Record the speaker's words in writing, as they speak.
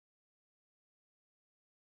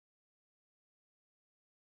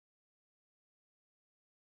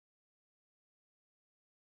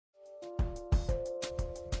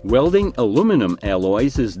Welding aluminum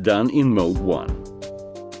alloys is done in Mode 1.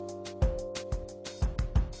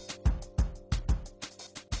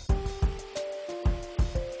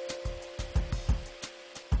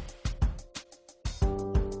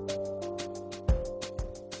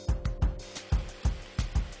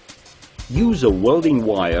 Use a welding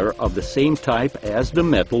wire of the same type as the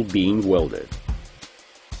metal being welded.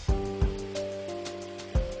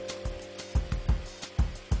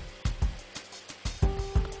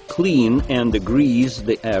 Clean and degrease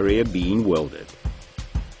the area being welded.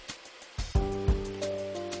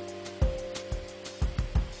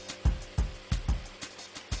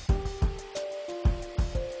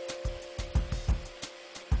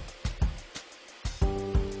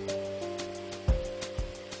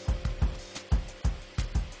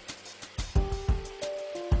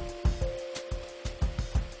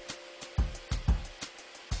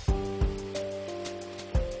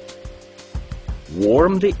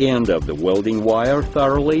 Warm the end of the welding wire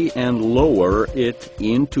thoroughly and lower it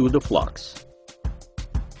into the flux.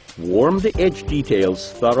 Warm the edge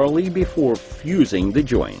details thoroughly before fusing the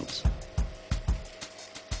joints.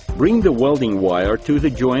 Bring the welding wire to the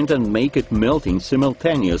joint and make it melting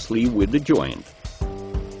simultaneously with the joint.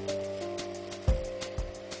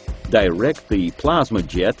 Direct the plasma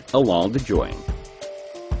jet along the joint.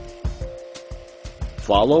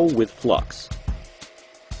 Follow with flux.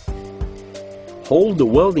 Hold the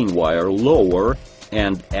welding wire lower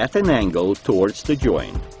and at an angle towards the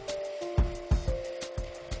joint.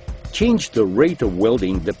 Change the rate of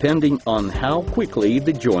welding depending on how quickly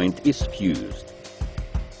the joint is fused.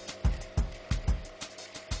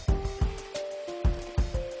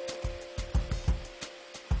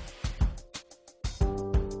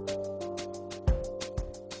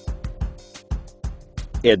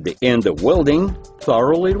 At the end of welding,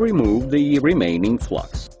 thoroughly remove the remaining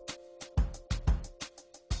flux.